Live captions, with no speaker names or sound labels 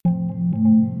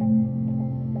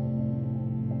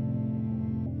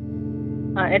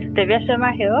It's Divya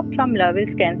Sharma here from Love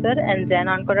is Cancer and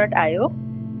ZenOnco.io,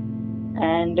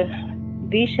 and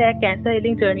we share cancer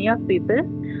healing journey of people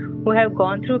who have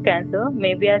gone through cancer,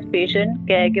 maybe as patient,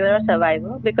 caregiver, or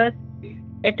survivor, because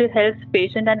it helps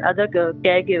patient and other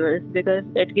caregivers because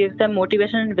it gives them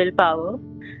motivation and willpower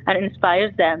and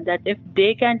inspires them that if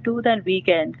they can too, then we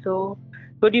can. So,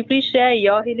 could you please share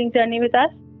your healing journey with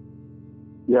us?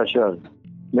 या sure.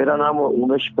 मेरा नाम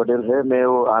उमेश पटेल है। मैं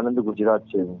वो आनंद गुजरात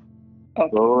से हूँ।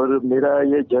 Okay. और मेरा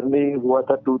ये जर्नी हुआ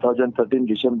था 2013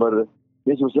 दिसंबर।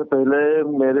 मीन्स उससे पहले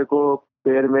मेरे को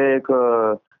पैर में एक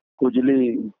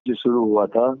खुजली जो शुरू हुआ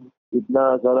था,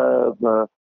 इतना सारा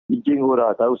ईचिंग हो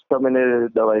रहा था, उसका मैंने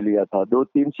दवाई लिया था।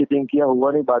 2-3 सीटिंग किया,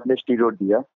 हुआ नहीं, बाद में स्टीरॉयड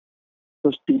दिया।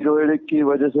 तो स्टीरॉयड की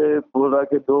वजह से बोल रहा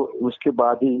कि तो उसके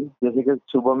बाद ही जैसे कि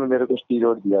सुबह में मेरे को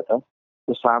स्टीरॉयड दिया था,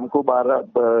 तो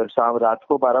शाम रात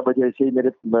को 12 बजे ऐसे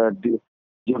ही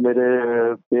जो मेरे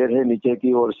पैर है नीचे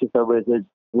की ओर से सब ऐसे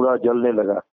पूरा जलने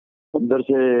लगा, अंदर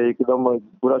से एकदम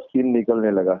पूरा स्किन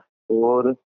निकलने लगा।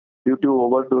 और due to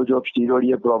overdose of steroid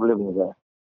ये प्रॉब्लम हो गया।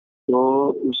 तो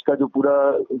उसका जो पूरा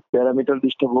पैरामीटर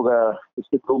डिस्टर्ब हो गया।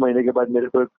 उसके 2 महीने के बाद मेरे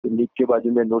को नीक के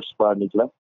बाजू में नोट्स बाहर निकला।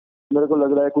 मेरे को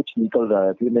लग रहा है कुछ निकल रहा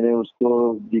है। फिर मैंने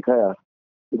उसको दिखाया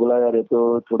तो बोला यार ये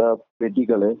तो थोड़ा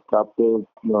क्रिटिकल है, तो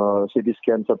आपको सीटी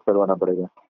स्कैन सब करवाना पड़ेगा।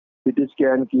 सीटी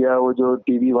स्कैन किया, वो जो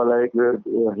टीवी वाला एक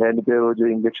हैंड पे वो जो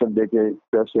इंजेक्शन देके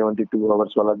 72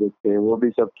 आवर्स वाला देखते हैं, वो भी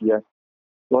सब किया।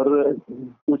 और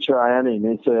कुछ आया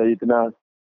नहीं, इतना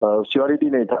श्योरिटी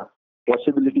नहीं था।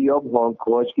 पॉसिबिलिटी ऑफ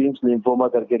हॉजकिन्स लिम्फोमा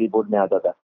करके रिपोर्ट में आता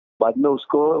था। बाद में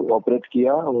उसको ऑपरेट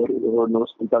किया और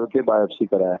नोट्स निकाल के बायोप्सी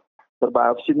कराया, पर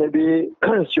बायोप्सी में भी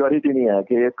श्योरिटी नहीं आया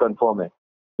कि ये कंफर्म है।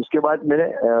 उसके बाद मैंने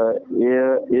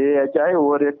AHI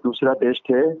और एक दूसरा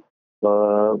टेस्ट है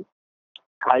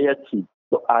IHC,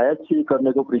 तो IHC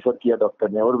करने को प्रीफर किया डॉक्टर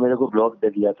ने, और मेरे को ब्लॉक दे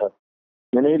दिया था।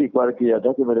 मैंने ही रिक्वायर किया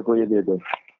था कि मेरे को ये दे दो।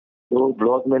 तो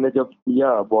ब्लॉक मैंने जब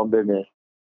किया बॉम्बे में,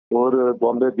 और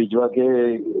बॉम्बे भिजवा के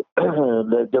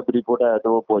जब रिपोर्ट आया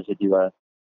तो वो पॉजिटिव आया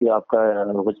कि आपका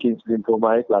हॉजकिन्स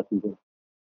लिम्फोमा है, क्लासिक है।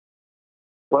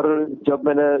 पर जब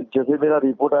जैसे मेरा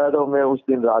रिपोर्ट आया तो मैं उस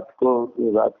दिन रात को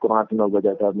 8-9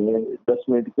 बजा था, मैं 10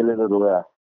 मिनट के लिए तो रोया।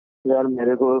 तो यार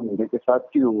मेरे के साथ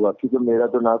क्यों हुआ? क्योंकि मेरा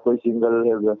तो ना कोई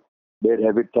सिंगल बैड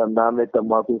हैबिट था, ना मैं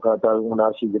तम्बाकू खाता हूँ, ना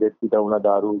सिगरेट पीता हूँ, ना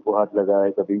दारू को हाथ लगाया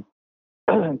है कभी।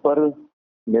 पर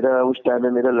मेरा उस टाइम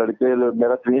में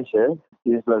मेरा ट्विंस है,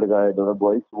 ट्विंस लड़का है, दोनों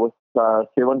बॉयज। वो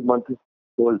 7 मंथ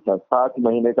ओल्ड था, 7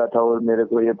 महीने का था, और मेरे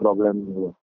को ये प्रॉब्लम नहीं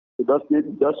हुआ। तो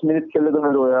 10 मिनट के लिए तो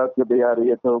मैं रोया कि भाई यार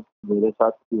ये तो मेरे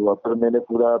साथ ही हुआ। पर मैंने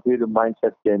पूरा फिर माइंड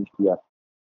सेट चेंज किया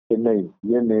कि नहीं,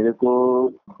 ये मेरे को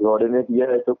गॉड ने दिया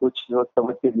है तो कुछ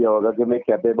समझ के दिया होगा कि मैं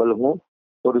कैपेबल हूँ,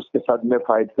 और उसके साथ मैं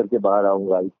फाइट करके बाहर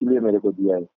आऊंगा, इसलिए मेरे को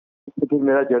दिया है। तो फिर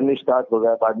मेरा जर्नी स्टार्ट हो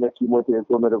गया। बाद में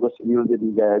कीमोथेरेपी को मेरे को शेड्यूल दे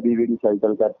दी गया है, BVD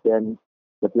साइकिल का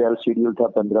 10-12 शेड्यूल था,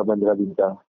 15-15 दिन का।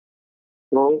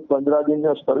 तो 15 दिन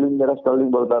में मेरा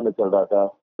स्टर्लिंग बड़ौदा में चल रहा था।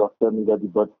 डॉक्टर निगा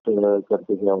बट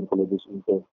करके गया ऑन्कोलॉजिस्ट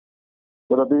उनसे।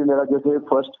 और अभी मेरा जैसे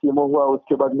फर्स्ट कीमो हुआ,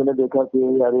 उसके बाद मैंने देखा कि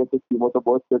यार ये तो कीमो तो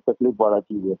बहुत तकलीफ वाला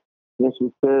चीज है। ये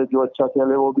उससे जो अच्छा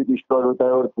सेल है वो भी डिस्ट्रॉय होता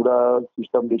है, और पूरा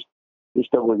सिस्टम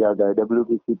डिस्टर्ब हो जाता है।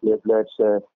 WBC प्लेटलेट्स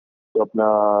है, तो अपना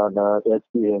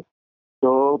HP है।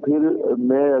 तो फिर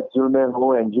मैं एक्चुअल में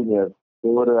हूँ इंजीनियर,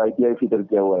 और ITI फिटर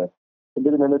किया हुआ है। तो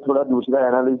फिर मैंने थोड़ा दूसरा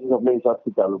एनालिसिस अपने हिसाब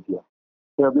से चालू किया।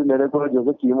 तो अभी मेरे को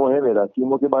जैसे कीमो है, मेरा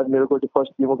कीमो के बाद मेरे को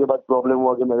फर्स्ट कीमो के बाद प्रॉब्लम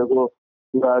हुआ कि मेरे को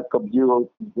पूरा कब्जी हो,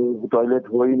 टॉयलेट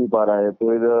हो ही नहीं पा रहा है।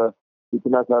 फिर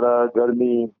इतना सारा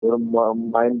गर्मी, और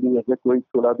माइंड भी ऐसे कोई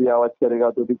थोड़ा भी आवाज करेगा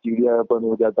तो भी चिड़ियापन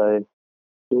हो जाता है।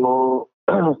 तो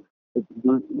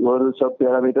और सब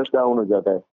पैरामीटर्स डाउन हो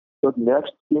जाता है। तो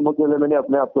नेक्स्ट कीमो के लिए मैंने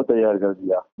अपने आप को तैयार कर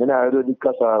दिया। मैंने आयुर्वेदिक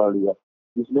का सहारा लिया,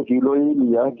 जिसमें गिलोई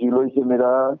लिया। गिलोई से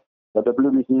मेरा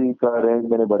WBC का रैंक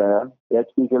मैंने बढ़ाया।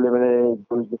 HP के लिए मैंने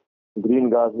ग्रीन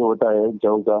घास होता है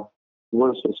जौ का,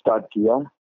 वो स्टार्ट किया।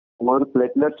 और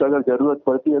प्लेटलेट्स अगर जरूरत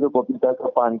पड़ती है तो पपीता का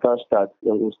पान का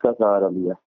उसका सहारा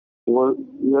लिया। तो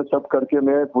ये सब करके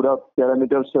मैं पूरा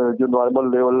पैरामीटर्स जो नॉर्मल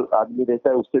लेवल आदमी रहता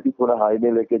है उससे भी थोड़ा हाई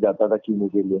में लेके जाता था कीमो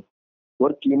के लिए।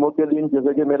 और कीमो के दिन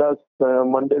जैसे कि मेरा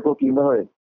मंडे को कीमो है,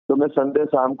 तो मैं संडे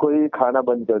शाम को ही खाना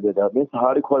बंद कर देता। मीन्स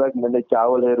हार्ड खुराक, मैंने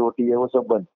चावल है, रोटी है, वो सब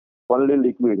बंद। ओनली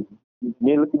लिक्विड,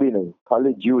 मिल्क भी नहीं,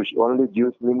 खाली juice, only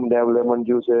juice. Lemon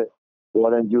juice है,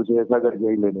 ऑरेंज जूस है, ऐसा करके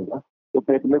ही लेने का। तो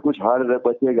पेट में कुछ हार्ड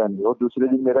बचेगा नहीं। और दूसरे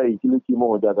दिन मेरा इजीली कीमो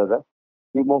हो जाता था।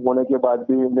 कीमो होने के बाद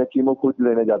भी मैं कीमो खुद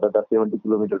लेने जाता था, 70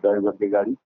 किलोमीटर ड्राइव करके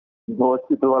गाड़ी। तो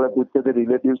हॉस्पिटल वाले पूछते थे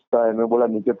रिलेटिव्स का है, मैं बोला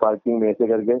नीचे पार्किंग में, ऐसे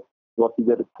करके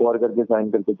प्रोसीजर फॉर करके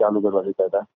साइन करके चालू करवा देता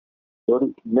था। और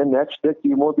मैं नेक्स्ट डे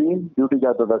कीमो भी ड्यूटी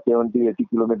जाता था 70-80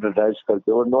 किलोमीटर ड्राइव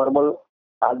करके। और नॉर्मल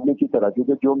आदमी की तरह,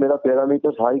 क्योंकि जो मेरा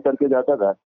पैरामीटर्स हाई करके जाता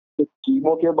था, तो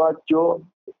कीमो के बाद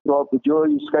जो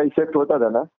इसका इफेक्ट होता था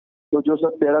ना, तो जो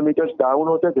सब पैरामीटर्स डाउन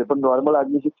होते थे, पर नॉर्मल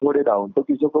आदमी से थोड़े डाउन, तो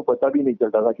किसी को पता भी नहीं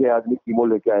चलता था कि आदमी कीमो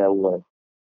लेके आया हुआ है।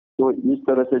 तो इस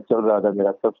तरह से चल रहा था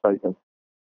मेरा सब साइकिल।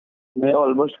 मैं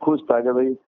ऑलमोस्ट खुश था कि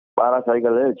भाई 12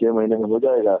 साइकिल है, 6 महीने में हो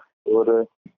जाएगा। और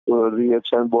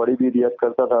रिएक्शन बॉडी भी रिएक्ट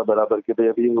करता था बराबर के, तो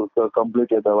अभी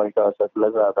कंप्लीट है, दवाई का असर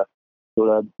लग रहा था।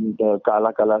 थोड़ा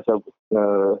काला-काला सब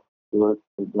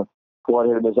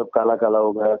फॉरहेड में सब काला-काला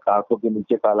हो गया, आँखों के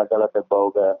नीचे काला-काला धब्बा हो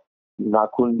गया,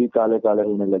 नाखून भी काले-काले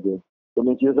होने लगे। तो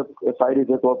मुझे ये सब साइड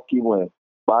इफेक्ट ऑफ कीमो है।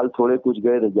 बाल थोड़े कुछ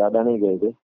गए थे, ज़्यादा नहीं गए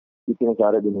थे, इतने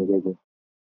सारे दिन हो गए थे।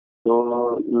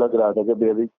 तो लग रहा था कि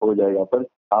बेबी हो जाएगा, पर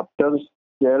आफ्टर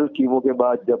 12 कीमो के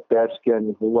बाद जब पैट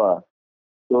स्कैन हुआ,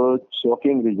 तो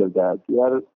शॉकिंग रिजल्ट आया कि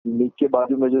यार नीचे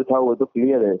बाजू में जो था वो तो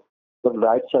क्लियर है, पर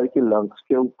राइट साइड के लंग्स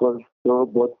के ऊपर तो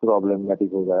बहुत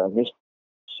प्रॉब्लमेटिक हो गया। मीन्स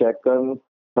सेकंड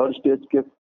थर्ड स्टेज के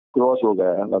क्रॉस हो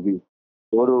गया है अभी,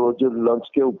 और वो जो लंग्स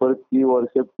के ऊपर की ओर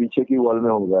से पीछे की वॉल में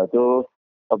हो गया। तो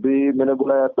अभी मैंने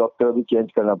बोला यार डॉक्टर अभी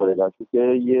चेंज करना पड़ेगा,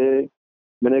 क्योंकि ये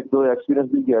मैंने एक दो एक्सपीरियंस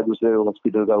भी किया दूसरे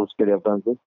हॉस्पिटल का, उसके रेफरेंस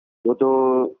से। वो तो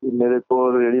मेरे को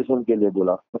रेडिएशन के लिए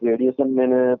बोला। रेडिएशन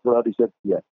मैंने थोड़ा रिसर्च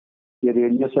किया कि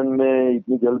रेडिएशन में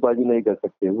इतनी जल्दबाजी नहीं कर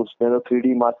सकते। उसने तो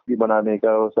 3D मास्क भी बनाने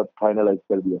का वो सब फाइनलाइज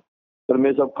कर दिया। फिर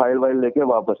मैं सब फाइल वाइल लेके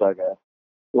वापस आ गया,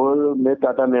 और मैं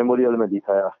टाटा मेमोरियल में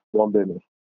दिखाया बॉम्बे में,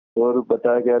 और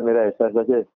बताया कि यार मेरा ऐसा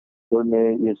ऐसा है, और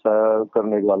मैं ऐसा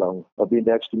करने वाला हूँ। अभी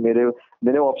नेक्स्ट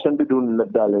मैंने ऑप्शन भी ढूंढ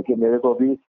डाले कि मेरे को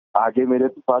अभी आगे मेरे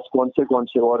पास कौन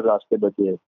से और रास्ते बचे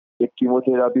हैं। एक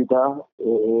कीमोथेरापी था,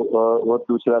 और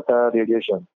दूसरा था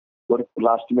रेडिएशन, और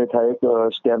लास्ट में था एक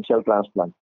स्टेम सेल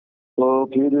ट्रांसप्लांट। तो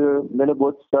फिर मैंने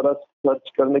बहुत सारा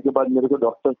सर्च करने के बाद मेरे को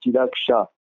डॉक्टर चिराग शाह,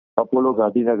 अपोलो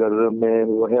गांधीनगर में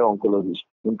वो है ऑन्कोलॉजिस्ट,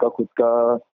 उनका खुद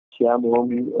का श्याम होम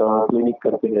क्लिनिक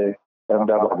करके है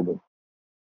अहमदाबाद में।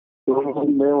 तो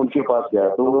मैं उनके पास गया,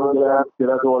 तो वो बोला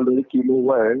तेरा तो ऑलरेडी कीमो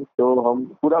हुआ है, तो हम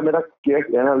पूरा मेरा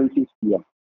केस एनालिसिस किया,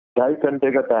 2.5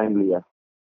 घंटे का टाइम लिया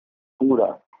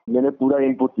पूरा। मैंने पूरा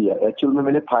इनपुट दिया। एक्चुअल में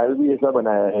मैंने फाइल भी ऐसा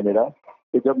बनाया है मेरा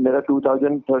कि जब मेरा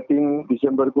 2013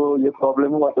 दिसंबर को ये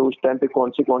प्रॉब्लम हुआ, तो उस टाइम पे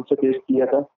कौन से टेस्ट किया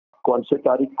था, कौन से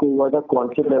तारीख को हुआ था, कौन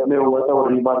से लैब में हुआ था,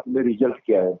 और रिमार्क में रिजल्ट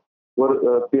क्या है,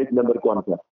 और पेज नंबर कौन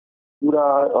था, पूरा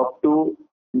अप टू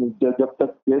जब तक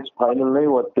केस फाइनल नहीं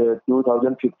हुआ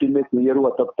 2015 में क्लियर हुआ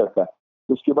तब तक का।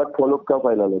 उसके बाद फॉलोअप का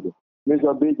फाइल अलग है। मीन्स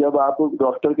अभी जब आप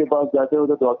डॉक्टर के पास जाते हो,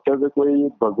 तो डॉक्टर में कोई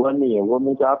भगवान नहीं है। वो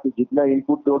मीन्स आप जितना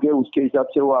इनपुट दोगे उसके हिसाब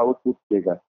से वो आउटपुट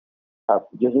देगा। आप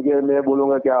जैसे कि मैं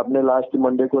बोलूंगा कि आपने लास्ट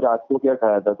मंडे को रात को क्या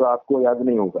खाया था, तो आपको याद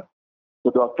नहीं होगा। तो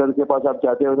डॉक्टर के पास आप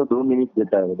जाते हो तो 2 मिनट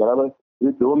देता है, बराबर।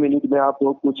 ये 2 मिनट में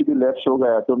आपको कुछ भी लैप्स हो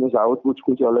गया तो मीन्स आउटपुट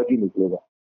कुछ अलग ही निकलेगा।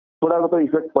 थोड़ा तो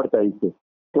इफेक्ट पड़ता है इससे।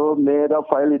 तो मेरा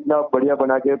फाइल इतना बढ़िया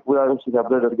बना के पूरा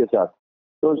रैपटर के साथ,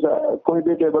 तो कोई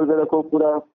भी टेबल पे रखो,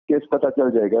 पूरा केस पता चल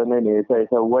जाएगा। नहीं नहीं, ऐसा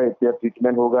ऐसा हुआ है, इससे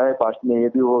ट्रीटमेंट हो गया है, पास्ट में ये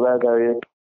भी हो गया था ये,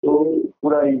 तो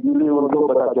पूरा इजीली उनको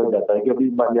पता चल जाता है कि अभी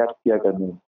नेक्स्ट क्या करना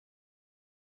है।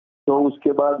 तो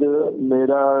उसके बाद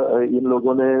मेरा इन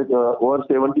लोगों ने और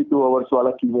 72 आवर्स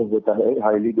वाला कीमो होता है,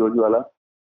 हाईली डोज वाला।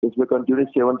 इसमें कंटिन्यूस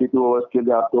 72 आवर्स के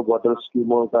लिए आपको बॉटल्स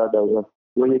कीमो का डलना,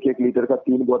 वो 1-1 लीटर का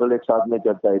 3 बॉटल एक साथ में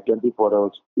चलता है 24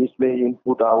 आवर्स। इसमें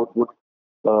इनपुट आउटपुट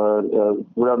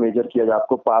पूरा मेजर किया जाए।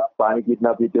 आपको पानी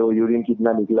कितना पीते हो, यूरिन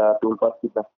कितना निकला, टूल पास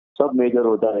कितना, सब मेजर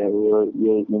होता है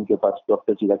ये इनके पास,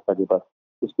 डॉक्टर चिकित्सा के पास।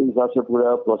 उसके हिसाब से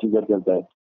पूरा प्रोसीजर चलता है।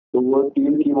 तो वो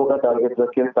 3 कीमो का टारगेट रख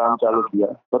के काम चालू किया,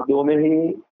 पर 2 में ही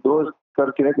डोज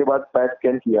करने के बाद पैट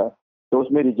स्कैन किया, तो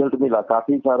उसमें रिजल्ट मिला।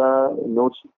 काफ़ी सारा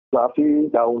नोट्स काफ़ी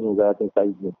डाउन हो गया था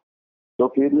साइज में। तो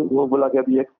फिर वो बोला कि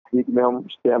अभी 1 वीक में हम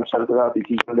स्टेम सेल का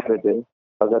डिसीजन ले लेते हैं,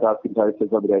 अगर आपकी साइड से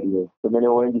सब रेडी है। तो मैंने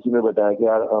ओएनजीसी में बताया कि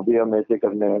यार अभी हम ऐसे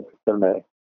करना है।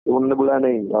 तो उन्होंने बोला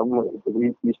नहीं, हम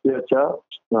इससे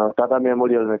अच्छा टाटा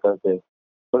मेमोरियल में करते हैं।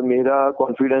 पर मेरा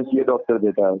कॉन्फिडेंस ये डॉक्टर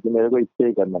देता है कि मेरे को इससे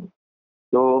ही करना है।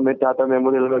 तो मैं टाटा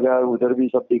मेमोरियल में गया, उधर भी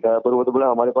सब दिखाया, पर वो तो बोला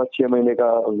हमारे पास 6 महीने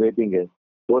का वेटिंग है,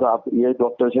 और आप ये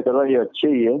डॉक्टर से कर रहा है, ये अच्छे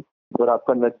ही है, और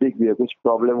आपका नज़दीक भी है। कुछ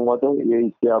प्रॉब्लम हुआ तो ये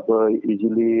इससे आप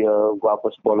इजीली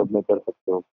वापस फॉलोअप में कर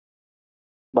सकते हो।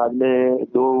 बाद में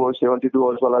 72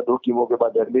 आवर्स वाला 2 कीमो के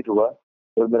बाद एडमिट हुआ,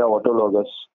 और मेरा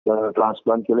ऑटोलॉगस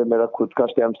ट्रांसप्लांट के लिए मेरा खुद का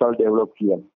स्टेम सेल डेवलप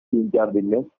किया 3-4 दिन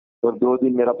में, और 2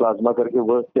 दिन मेरा प्लाज्मा करके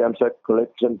वो स्टेम सेल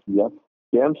कलेक्शन किया।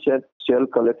 स्टेम सेल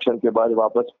कलेक्शन के बाद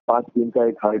वापस 5 दिन का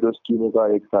एक हाई डोज कीमो का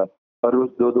एक था, हर रोज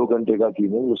 2-2 घंटे का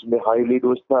कीमो। उसमें हाईली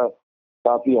डोज था,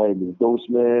 काफ़ी हाईली, तो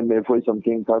उसमें मेरे को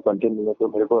समथिंग था कंटेंट में, तो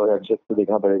मेरे को एडजस्ट तो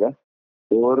देखना पड़ेगा।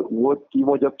 और वो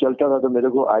कीमो जब चलता था तो मेरे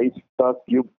को आइस का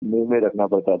क्यूब मुंह में रखना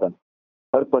पड़ता था,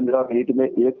 हर 15 मिनट में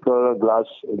एक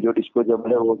ग्लास जो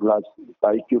डिस्पोजेबल है वो ग्लास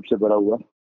आइस क्यूब से भरा हुआ,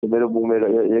 तो मेरे मुंह में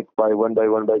एक बाय वन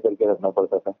बाय करके रखना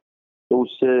पड़ता था। तो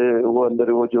उससे वो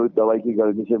अंदर वो जो दवाई की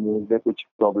गर्मी से मुंह में कुछ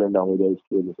प्रॉब्लम ना हो जाए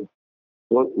इसकी वजह से।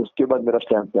 और उसके बाद मेरा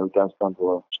स्टेम सेल ट्रांसप्लांट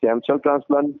हुआ। स्टेम सेल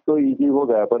ट्रांसप्लांट तो ईज़ी हो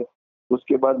गया, पर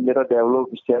उसके बाद मेरा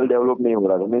सेल डेवलप नहीं हो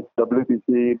रहा था। मैं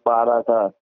डब्ल्यूबीसी पा रहा था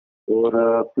और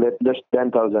प्लेटलेट्स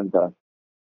 10,000 था,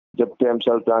 जब स्टेम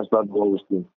सेल ट्रांसप्लांट हुआ उस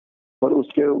दिन। और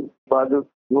उसके बाद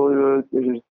वो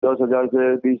 10,000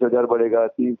 से 20,000 बढ़ेगा,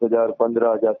 30,000,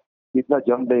 15,000, इतना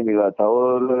जंप नहीं मिला था।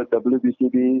 और डब्ल्यूबीसी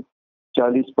भी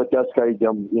 40-50 का ही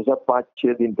जंप, ये सब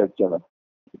 5-6 दिन तक चला।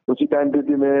 उसी टाइम पे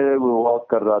भी मैं वॉक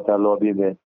कर रहा था लॉबी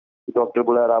में। डॉक्टर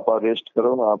बोला, यार आप रेस्ट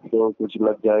करो, आपको कुछ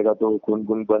लग जाएगा तो खून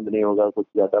बंद नहीं होगा, कुछ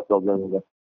ज़्यादा प्रॉब्लम होगा।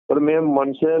 पर मैं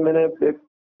मन से मैंने एक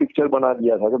पिक्चर बना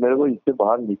लिया था कि मेरे को इससे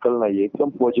बाहर निकलना ही है, एकदम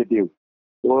पॉजिटिव।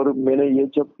 और मैंने ये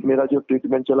जब मेरा जो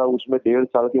ट्रीटमेंट चला उसमें 1.5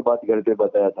 साल के बाद घर पे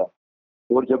बताया था।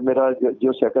 और जब मेरा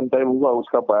जो सेकंड टाइम हुआ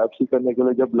उसका बायोप्सी करने के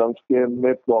लिए जब लंग्स के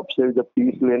में प्रॉप से जब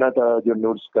पीस लेना था जो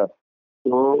नोट्स का,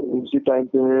 तो उसी टाइम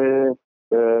पे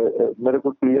मेरे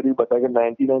को क्लियरली बताया कि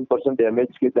 99%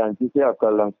 डैमेज के चांसेस है आपका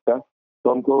लंग्स का। तो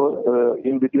हमको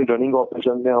इन बिटवीन रनिंग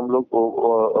ऑपरेशन में हम लोग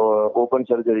ओपन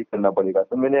सर्जरी करना पड़ेगा।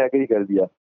 तो मैंने एग्री कर दिया।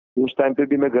 उस टाइम पे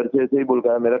भी मैं घर से ऐसे ही बोल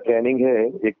रहा, मेरा ट्रेनिंग है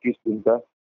 21 दिन का,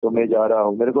 तो मैं जा रहा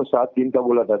हूँ। मेरे को 7 दिन का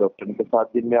बोला था डॉक्टर ने कि 7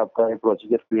 दिन में आपका ये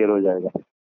प्रोसीजर क्लियर हो जाएगा।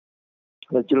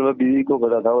 एक्चुअली मैं बीवी को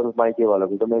पता था और मायके वाला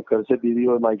को, तो मैं घर से बीवी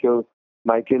और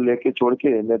मायके लेके छोड़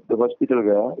के मैं हॉस्पिटल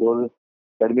गया और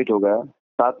एडमिट हो गया।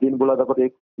 7 दिन बोला था, पर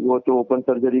एक वो तो ओपन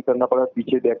सर्जरी करना पड़ा।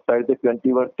 पीछे बैक साइड से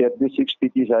 26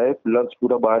 स्टिचेस आए, लंग्स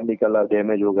पूरा बाहर निकला,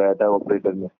 डैमेज हो गया था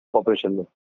ऑपरेशन में।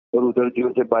 और उधर जो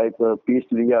से बाइक पीस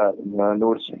लिया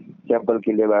नोट्स सैंपल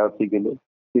के लिए, बायोप्सी के लिए,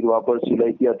 फिर वापस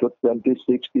सिलाई किया तो 26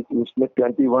 स्टिच, उसमें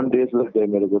 21 डेज लग गए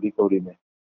मेरे को रिकवरी में।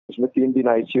 उसमें 3 दिन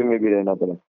आईसीयू में भी रहना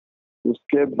पड़ा।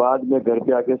 उसके बाद मैं घर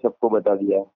पे आके सबको बता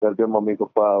दिया, घर पे मम्मी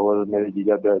पापा और मेरे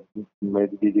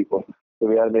मेरी दीदी को,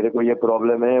 तो यार मेरे को ये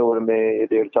प्रॉब्लम है और मैं ये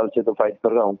 1.5 साल से तो फाइट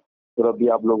कर रहा हूँ। और अभी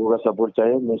आप लोगों का सपोर्ट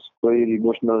चाहिए, मैं कोई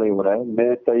इमोशनल नहीं हो रहा है,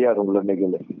 मैं तैयार हूँ लड़ने के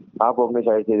लिए, आप अपने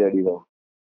साइड से रेडी रहो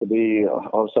अभी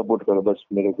और सपोर्ट करो बस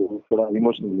मेरे को थोड़ा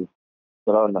इमोशनली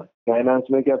थोड़ा ना। फाइनेंस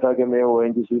में क्या था कि मैं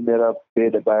ओएनजीसी मेरा पे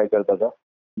पाया करता था,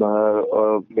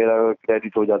 और मेरा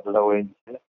क्रेडिट हो जाता था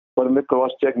ओएनजीसी में। पर मैं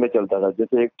क्रॉस चेक में चलता था,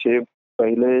 जैसे एक 6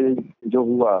 पहले जो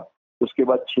हुआ उसके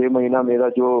बाद 6 महीना मेरा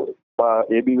जो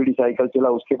एबीवीडी साइकिल चला,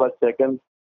 उसके बाद सेकंड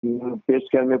पेट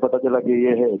स्कैन में पता चला कि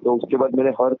ये है, तो उसके बाद मैंने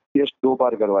हर टेस्ट 2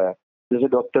 बार करवाया। जैसे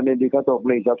डॉक्टर ने लिखा तो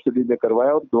अपने हिसाब से भी मैं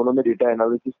करवाया और दोनों में डेटा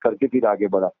एनालिसिस करके फिर आगे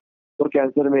बढ़ा। और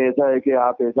कैंसर में ऐसा है कि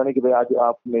आप ऐसा नहीं कि भाई आज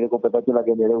आप मेरे को पता चला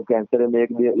कि मेरे को कैंसर है, मैं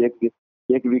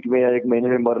एक वीक में या 1 महीने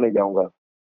में मर नहीं जाऊंगा।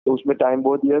 तो उसमें टाइम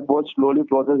बहुत ही है, बहुत स्लोली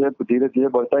प्रोसेस है, धीरे धीरे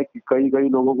बढ़ता है। कई कई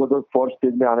लोगों को तो 4th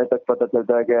स्टेज में आने तक पता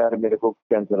चलता है कि यार मेरे को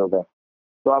कैंसर हो गया।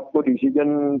 तो आपको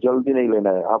डिसीजन जल्दी नहीं लेना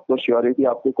है, आपको श्योरिटी,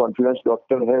 आपको कॉन्फिडेंस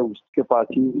डॉक्टर है उसके पास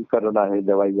ही करना है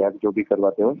दवाई आप जो भी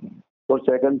करवाते हो। और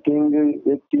सेकंड थिंग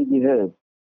एक चीज ये है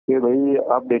कि भाई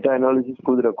आप डेटा एनालिसिस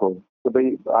खुद रखो। तो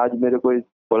भाई आज मेरे को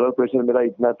ब्लड प्रेशर मेरा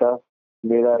इतना था,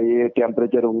 मेरा ये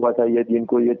टेम्परेचर हुआ था ये दिन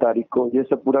को, ये तारीख को, ये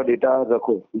सब पूरा डेटा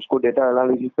रखो, उसको डेटा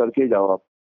एनालिसिस करके जाओ आप,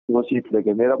 वो सीख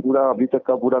लेके। मेरा पूरा अभी तक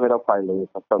का पूरा मेरा फाइल है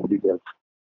सब डिटेल्स।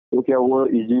 तो क्या वो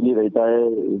इजीली रहता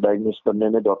है डायग्नोस करने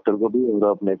में डॉक्टर को भी और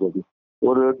अपने को भी।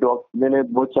 और मैंने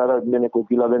बहुत सारा, मैंने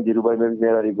कोकिलाबेन धीरूभाई में भी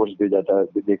मेरा रिपोर्ट भेजा था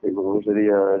देखे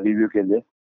रिव्यू के लिए,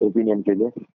 ओपिनियन के लिए।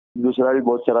 दूसरा भी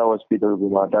बहुत सारा हॉस्पिटल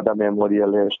घुमा, टाटा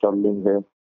मेमोरियल है, स्टर्लिंग है,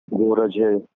 गोरज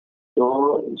है। तो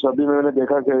सभी में मैंने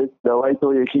देखा कि दवाई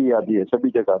तो एक ही आती है सभी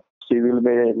जगह, सिविल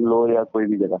में लो या कोई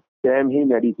भी जगह सेम ही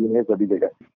मेडिसिन है सभी जगह।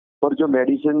 पर जो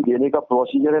मेडिसिन देने का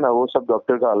प्रोसीजर है ना, वो सब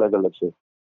डॉक्टर का अलग अलग से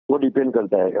वो डिपेंड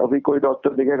करता है। अभी कोई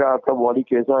डॉक्टर देखेगा आपका बॉडी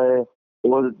कैसा है,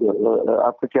 वो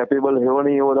आपका कैपेबल है वो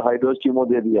नहीं, और हाइड्रोस कीमो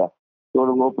दे दिया तो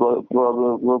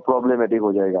वो प्रॉब्लमेटिक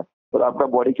हो जाएगा। और आपका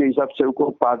बॉडी के हिसाब से उसको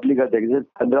पार्टली कर देगा, जैसे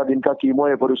 15 दिन का कीमो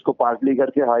है पर उसको पार्टली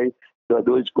करके हाई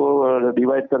डोज को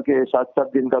डिवाइड करके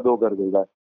 7-7 दिन का 2 कर देगा,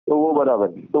 तो वो बराबर।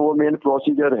 तो वो मेन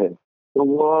प्रोसीजर है। तो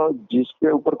वो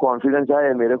जिसके ऊपर कॉन्फिडेंस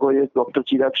आए, मेरे को ये डॉक्टर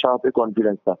चिराग शाह पे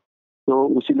कॉन्फिडेंस था, तो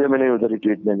उसीलिए मैंने उधर ही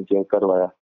ट्रीटमेंट करवाया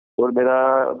और मेरा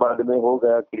बाद में हो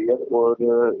गया क्लियर। और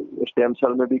स्टेम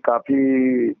सेल में भी काफ़ी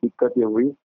दिक्कतें हुई,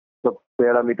 सब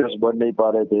पैरामीटर्स बढ़ नहीं पा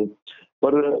रहे थे।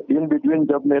 पर इन बिटवीन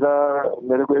जब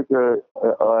मेरे को एक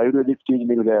आयुर्वेदिक चीज़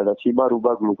मिल गया था, सीमा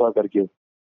रूबा ग्लूका करके,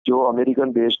 जो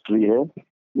अमेरिकन बेस्ड ट्री है।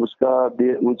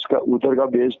 उसका उधर का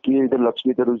बेस्ड ट्री इधर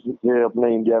लक्ष्मी तरह से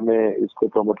अपने इंडिया में इसको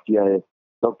प्रमोट किया है।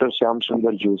 डॉक्टर श्याम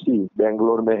सुंदर जोशी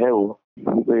बेंगलोर में है, वो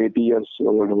उनको 80 ईयर्स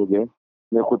ओल्ड हो गए।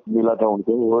 मैं खुद मिला था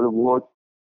उनको, और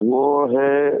वो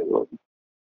है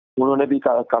उन्होंने भी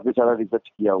काफ़ी सारा रिसर्च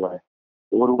किया हुआ है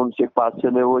और उनसे पास से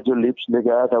मैं वो जो लिप्स लेके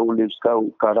आया था, वो लिप्स का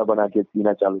काढ़ा बना के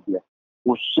पीना चालू किया।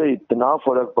 उससे इतना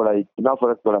फ़र्क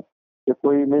पड़ा कि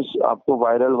कोई मीन्स आपको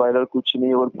वायरल कुछ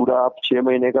नहीं और पूरा आप 6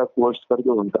 महीने का कोर्स कर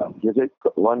दो उनका। जैसे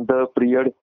वन द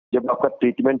पीरियड जब आपका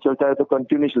ट्रीटमेंट चलता है तो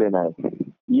कंटिन्यूअस लेना है।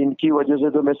 इनकी वजह से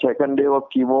तो मैं सेकंड डे ऑफ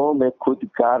कीमो मैं खुद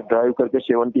कार ड्राइव करके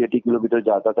 70-80 किलोमीटर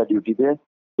जाता था ड्यूटी पे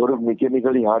और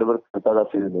मैकेनिकली हार्ड वर्क करता था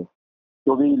फील्ड में।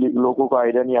 तो भी लोगों को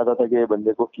आइडिया नहीं आता था कि ये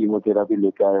बंदे को कीमोथेरेपी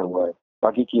लेके आया हुआ है।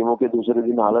 बाकी कीमो के दूसरे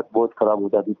दिन हालत बहुत खराब हो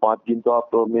जाती। 5 दिन तो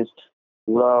आप मीन्स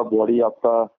पूरा बॉडी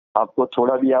आपका आपको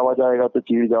थोड़ा भी आवाज़ आएगा तो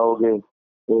चीर जाओगे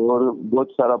और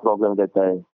बहुत सारा प्रॉब्लम रहता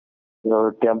है।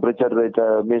 टेम्परेचर रहता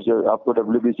है मीन्स आपको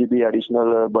डब्ल्यूबीसी भी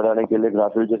एडिशनल बढ़ाने के लिए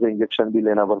ग्राफिल जैसे इंजेक्शन भी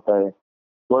लेना पड़ता है।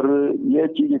 और ये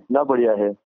चीज़ इतना बढ़िया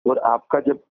है और आपका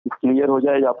जब क्लियर हो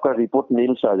जाए, आपका रिपोर्ट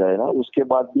नील्स आ जाए ना, उसके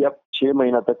बाद भी आप 6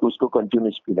 महीना तक उसको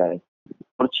कंटिन्यूअस पीना है।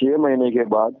 और 6 महीने के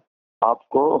बाद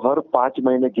आपको हर 5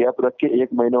 महीने गैप रख के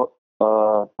 1 महीना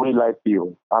पूरी लाइफ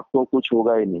पियो, आपको कुछ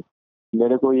होगा ही नहीं।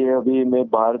 मेरे को ये अभी मैं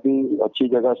बाहर भी अच्छी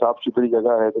जगह साफ-सुथरी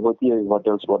जगह है तो होती है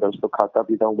होटल्स तो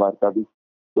खाता-पीता हूँ बाहर का भी।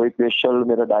 कोई स्पेशल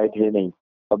मेरा डाइट है नहीं।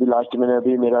 अभी लास्ट मैंने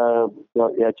अभी मेरा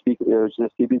एचपी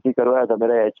सीबीसी करवाया था,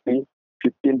 मेरा एचपी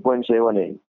 15.7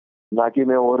 है। ना कि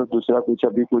मैं और दूसरा कुछ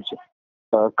अभी कुछ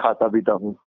खाता-पीता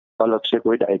हूँ, अलग से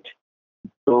कोई डाइट।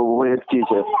 तो वो एक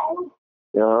चीज़ है।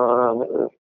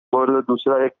 और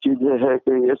दूसरा एक चीज़ ये है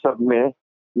कि ये सब में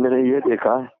मैंने ये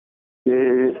देखा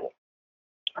कि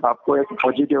आपको एक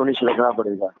पॉजिटिवनेस रखना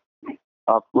पड़ेगा।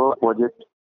 आपको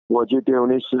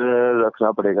पॉजिटिवनेस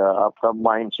रखना पड़ेगा आपका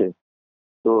माइंड से।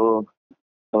 तो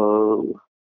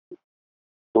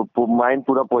माइंड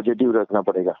पूरा पॉजिटिव रखना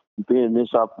पड़ेगा। फिर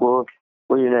मीन्स आपको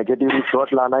कोई नेगेटिव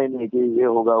थॉट लाना ही नहीं कि ये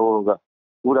होगा, वो होगा।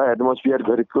 पूरा एटमॉस्फेयर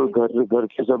घर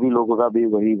के सभी लोगों का भी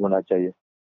वही होना चाहिए।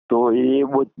 तो ये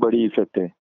बहुत बड़ी इफ़ेक्ट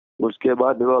है। उसके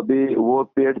बाद वो अभी वो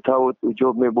पेड़ था वो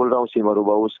जो मैं बोल रहा हूँ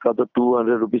सिमरुबा, उसका तो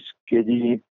 200 रुपीज़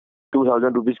केजी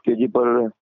 2000 रुपीज़ केजी पर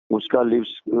उसका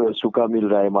लीव्स सूखा मिल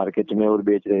रहा है मार्केट में और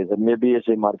बेच रहे हैं। मैं भी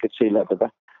ऐसे मार्केट से ही लाता था।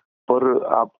 पर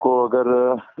आपको अगर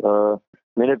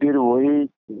मैंने फिर वही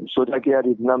सोचा कि यार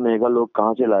इतना महँगा लोग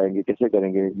कहाँ से लाएँगे, कैसे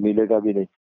करेंगे, मिलेगा भी नहीं।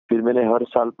 फिर मैंने हर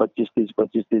साल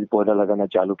 25-30 पौधा लगाना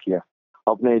चालू किया।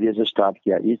 अपने एरिया से स्टार्ट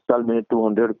किया। इस साल मैंने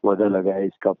 200 पौधा लगाया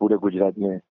इसका पूरे गुजरात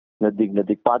में,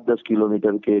 नज़दीक-नज़दीक 5-10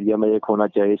 किलोमीटर के एरिया में एक होना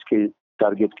चाहिए, इसके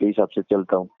टारगेट के हिसाब से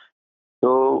चलता हूँ। तो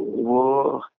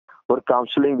वो और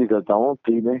काउंसलिंग भी करता हूँ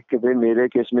फ्री में कि भाई मेरे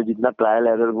केस में जितना ट्रायल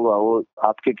एरर हुआ वो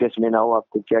आपके केस में ना हो,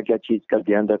 आपको क्या-क्या चीज़ का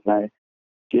ध्यान रखना है,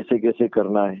 कैसे-कैसे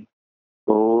करना है।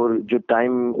 और जो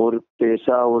टाइम और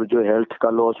पैसा और जो हेल्थ का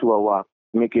लॉस हुआ वो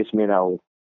आपके केस में ना हो,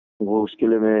 वो उसके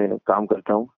लिए मैं काम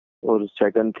करता हूँ। और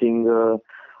सेकंड थिंग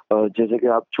जैसे कि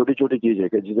आप छोटी-छोटी चीज़ है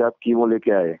कि जैसे आप कीमो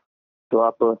लेके आए, तो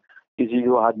आप किसी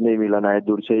को हाथ नहीं मिलाना है,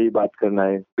 दूर से ही बात करना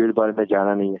है, भीड़-भाड़ में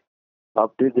जाना नहीं है।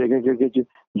 आप फिर देखेंगे कि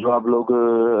जो आप लोग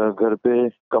घर पे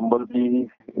कंबल भी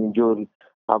जो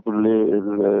आप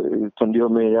ठंडियों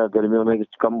में या गर्मियों में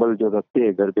कंबल जो रखते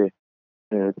हैं घर पे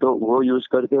तो वो यूज़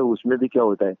करके उसमें भी क्या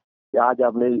होता है कि आज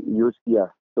आपने यूज़ किया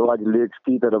तो आज लेग्स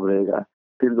की तरफ रहेगा,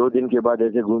 फिर 2 दिन के बाद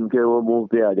ऐसे घूम के वो मुँह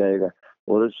पे आ जाएगा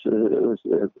और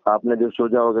आपने जो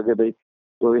सोचा होगा कि भाई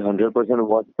कोई 100%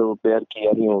 वॉश तो पैर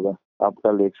किया नहीं होगा,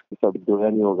 आपका लेग्स सब धोया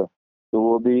नहीं होगा, तो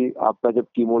वो भी आपका जब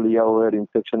कीमो लिया हुआ है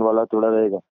इन्फेक्शन वाला थोड़ा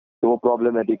रहेगा, तो वो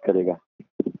प्रॉब्लमैटिक करेगा।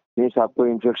 मीन्स आपको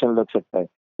इन्फेक्शन लग सकता है।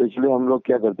 तो इसलिए हम लोग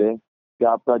क्या करते हैं कि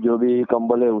आपका जो भी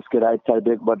कंबल है उसके राइट साइड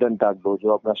एक बटन टाँग दो, जो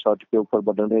अपना शर्ट के ऊपर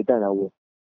बटन रहता है ना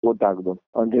वो टाँग दो।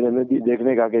 अंधेरे में भी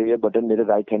देखने का कि ये बटन मेरे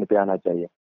राइट हैंड पे आना चाहिए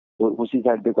और उसी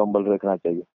साइड पे कंबल रखना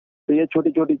चाहिए। तो ये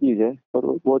छोटी-छोटी चीज़ है पर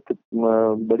वो बहुत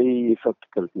बड़ी इफ़ेक्ट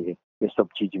करती है ये सब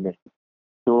चीज़ में।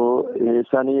 तो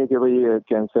ऐसा नहीं है कि भाई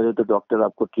कैंसर है तो डॉक्टर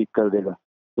आपको ठीक कर देगा।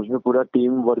 उसमें पूरा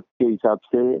टीम वर्क के हिसाब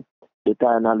से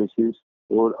डेटा एनालिसिस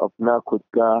और अपना खुद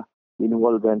का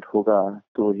इन्वॉल्वमेंट होगा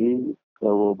तो ही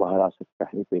वो बाहर आ सकता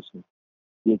है पेशेंट।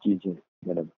 ये चीज़ है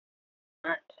मैडम।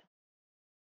 अच्छा।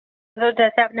 तो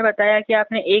जैसे आपने बताया कि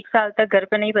आपने 1 साल तक घर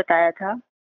पे नहीं बताया था,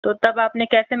 तो तब आपने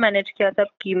कैसे मैनेज किया सब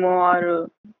कीमो और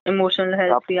इमोशनल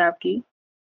हेल्थ भी आपकी?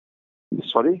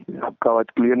 सॉरी आपका आवाज़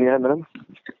क्लियर नहीं आया मैडम।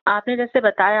 आपने जैसे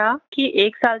बताया कि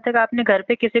 1 साल तक आपने घर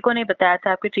पे किसी को नहीं बताया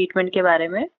था आपके ट्रीटमेंट के बारे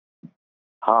में,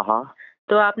 हाँ, हाँ।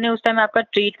 तो आपने उस टाइम आपका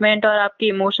ट्रीटमेंट और आपकी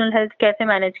इमोशनल हेल्थ कैसे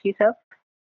मैनेज की सब?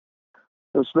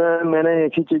 उसमें मैंने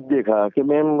एक ही चीज़ देखा कि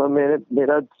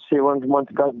मेरा 7th मंथ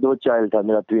का 2 चाइल्ड था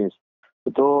मेरा ट्विन्स।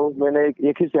 तो मैंने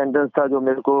एक ही सेंटेंस था जो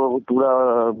मेरे को पूरा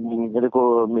मेरे को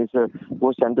मीन्स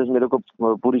वो सेंटेंस मेरे को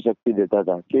पूरी शक्ति देता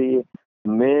था कि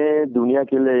मैं दुनिया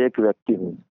के लिए एक व्यक्ति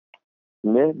हूँ।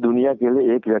 मैं दुनिया के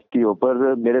लिए एक व्यक्ति हूँ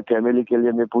पर मेरे फैमिली के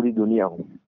लिए मैं पूरी दुनिया हूँ।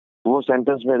 वो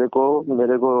सेंटेंस मेरे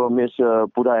को मिस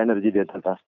पूरा एनर्जी देता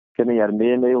था कि नहीं यार,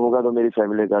 मैं नहीं होगा तो मेरी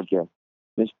फैमिली का क्या।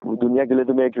 इस दुनिया के लिए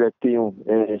तो मैं एक व्यक्ति हूँ,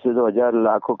 ऐसे तो हजार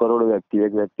लाखों करोड़ व्यक्ति,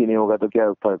 एक व्यक्ति नहीं होगा तो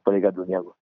क्या फर्क पड़ेगा दुनिया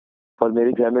को, पर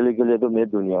मेरी फैमिली के लिए तो मैं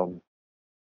दुनिया हूँ।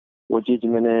 वो चीज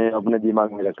मैंने अपने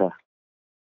दिमाग में रखा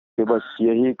कि बस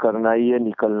यही करना ही है,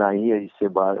 निकलना ही है, इससे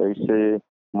बाहर, इससे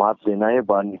मात देना है,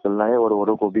 बाहर निकलना है और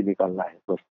औरों को भी निकालना है,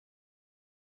 बस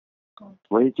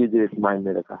वही चीज एक माइंड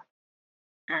में रखा।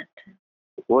 अच्छा।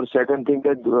 और सेकंड थिंग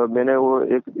है, मैंने वो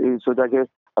एक सोचा कि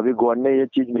अभी गॉड ने ये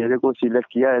चीज मेरे को सिलेक्ट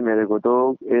किया है, मेरे को तो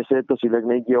ऐसे तो सिलेक्ट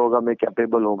नहीं किया होगा, मैं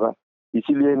कैपेबल होगा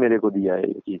इसीलिए मेरे को दिया है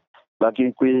ये चीज। बाकी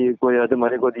कोई कोई अगर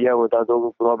मेरे को दिया होता तो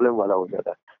प्रॉब्लम वाला हो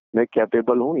जाता। मैं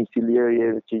कैपेबल हूँ इसीलिए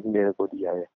ये चीज मेरे को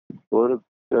दिया है। और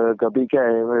कभी क्या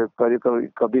है,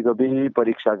 कभी कभी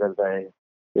परीक्षा करता है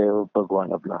ये भगवान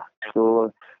अपना, तो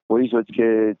वही सोच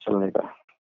के चलने का,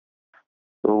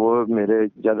 तो वो मेरे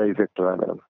ज्यादा इफेक्ट रहा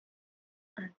मेरा।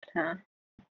 अच्छा,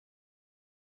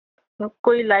 तो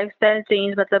कोई लाइफस्टाइल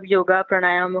चेंज मतलब योगा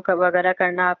प्राणायाम वगैरह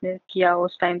करना आपने किया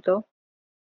उस टाइम तो?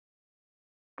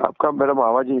 आपका मैडम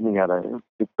आवाज ही नहीं आ रहा है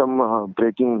एकदम,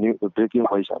 ब्रेकिंग ब्रेकिंग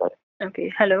वॉइस आ रहा है। ओके,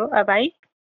 हेलो, अब आई?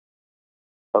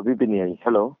 अभी भी नहीं आई।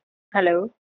 हेलो। हेलो,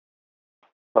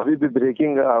 अभी भी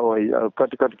ब्रेकिंग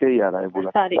कट कट के ही आ रहा है पूरा।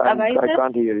 सॉरी, अब I I sir?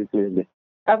 Can't hear it clearly.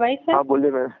 अब आई सर? हाँ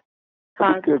बोलिए। मैं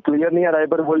हाँ। क्लियर नहीं आ रहा है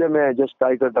पर बोलिए, मैं जस्ट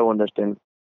ट्राई करता हूँ अंडरस्टैंड।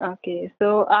 ओके,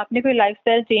 तो आपने कोई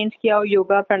लाइफस्टाइल चेंज किया हो,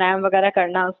 योगा प्राणायाम वगैरह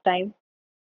करना उस टाइम?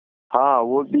 हाँ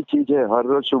वो भी चीज है, हर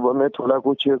रोज सुबह में थोड़ा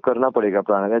कुछ करना पड़ेगा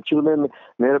प्राणायाम। एक्चुअली में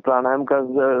मेरे प्राणायाम का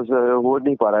हो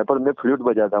नहीं पा रहा है, पर मैं फ्लूट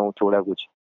बजाता हूँ थोड़ा कुछ,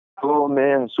 तो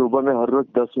मैं सुबह में हर रोज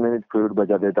 10 मिनट फ्लूट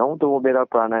बजा देता हूँ, तो वो मेरा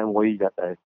प्राणायाम हो ही जाता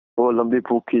है। वो लंबी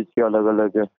फूंक खींच के अलग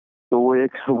अलग, तो वो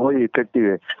एक वो इफेक्टिव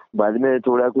है। बाद में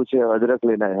थोड़ा कुछ अदरक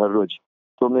लेना है हर रोज,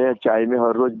 तो मैं चाय में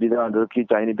हर रोज बिना अदरक की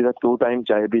चाय नहीं पीता, 2 टाइम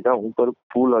चाय पीता हूँ पर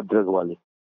फुल अदरक वाली,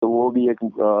 तो वो भी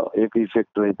एक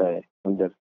इफेक्ट रहता है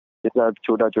अंदर। जैसा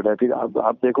छोटा छोटा, फिर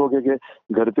आप देखोगे कि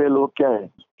घर पे लोग क्या है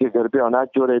कि घर पे अनाज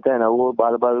जो रहता है ना, वो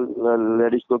बार बार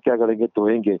लेडीज लोग क्या करेंगे,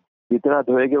 धोएंगे, इतना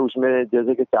धोएंगे उसमें,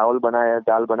 जैसे कि चावल बनाया है,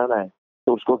 दाल बनाना है,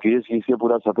 तो उसको घिस घिस के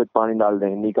पूरा सफेद पानी डाल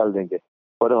देंगे, निकाल देंगे।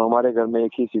 पर हमारे घर में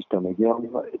एक ही सिस्टम है कि हम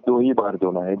 2 ही बार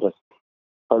धोना है बस,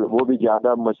 और वो भी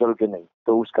ज्यादा मसल के नहीं,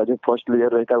 तो उसका जो फर्स्ट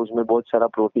लेयर रहता है उसमें बहुत सारा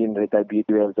प्रोटीन रहता है,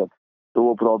 B12 सब, तो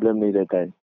वो प्रॉब्लम नहीं रहता है।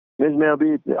 मीन्स मैं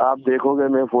अभी, आप देखोगे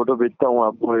मैं फोटो भेजता हूँ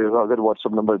आपको, अगर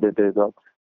व्हाट्सएप नंबर देते हैं तो आप,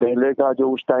 पहले का जो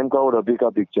उस टाइम का और अभी का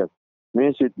पिक्चर,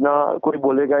 मीन्स इतना कोई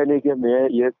बोलेगा ही नहीं कि मैं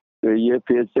ये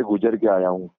फेज से गुजर के आया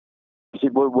हूँ। किसी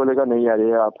को बोलेगा नहीं यार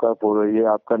ये आपका फोटो, ये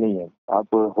आपका नहीं है,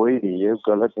 आप हो ही नहीं, ये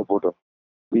गलत है फोटो।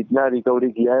 इतना रिकवरी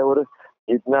किया है, और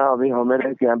इतना अभी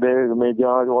हमारे कैम्बे में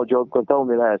जहाँ जॉब करता हूँ,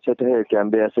 मेरा एसेट है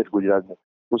कैम्बे एसेट गुजरात में,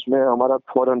 उसमें हमारा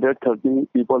 430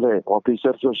 पीपल है,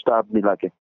 ऑफिसर्स और स्टाफ मिला के।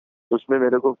 उसमें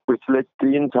मेरे को पिछले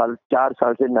 4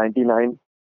 साल से 99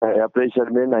 अप्रेशर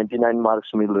में 99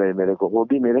 मार्क्स मिल रहे हैं मेरे को, वो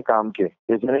भी मेरे काम के,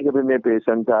 ऐसे नहीं कि भाई मैं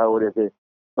पेशेंट था और ऐसे,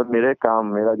 पर मेरे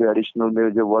काम, मेरा जो एडिशनल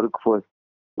मेरे जो वर्क फोर्स,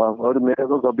 और मेरे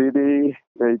को कभी भी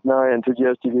इतना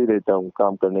एंथुजियास्टिक ही रहता हूँ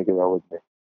काम करने के बाबत में,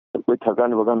 तो कोई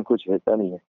थकान वकान कुछ रहता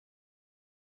नहीं है,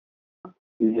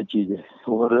 ये चीज है।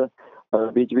 और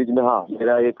बीच बीच में हाँ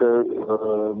मेरा एक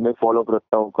मैं फॉलो अप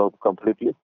रखता हूँ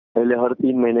कम्प्लीटली। पहले हर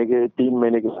 3 महीने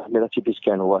के बाद मेरा CT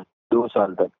स्कैन हुआ 2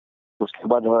 साल तक, उसके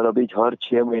बाद हर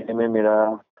 6 महीने में मेरा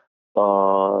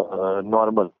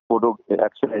नॉर्मल फोटो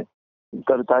एक्सरे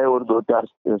करता है, और 2-4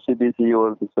 CBC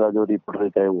और दूसरा जो रिपोर्ट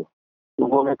रहता है तो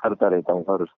वो मैं करता रहता हूँ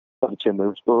हर 6 महीने।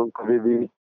 उसको कभी भी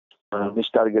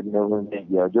मिस टारगेट में नहीं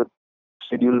किया, जो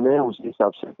शेड्यूल में है उस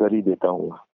हिसाब से कर ही देता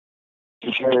हूँ।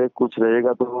 ठीक है, कुछ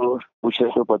रहेगा तो कुछ है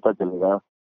तो पता चलेगा,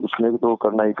 उसमें तो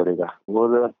करना ही पड़ेगा।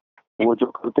 और वो जो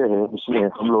करते हैं उसमें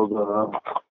हम लोग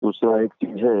दूसरा एक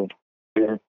चीज है कि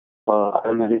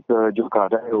आयुर्वेदिक जो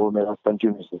काढ़ा है वो मेरा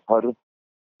कंटिन्यूस है, हर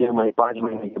 5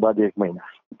 महीने के बाद 1 महीना,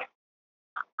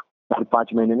 हर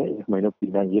 5 महीने में 1 महीना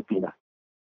पीना, ये पीना,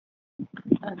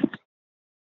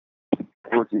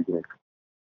 वो चीज है।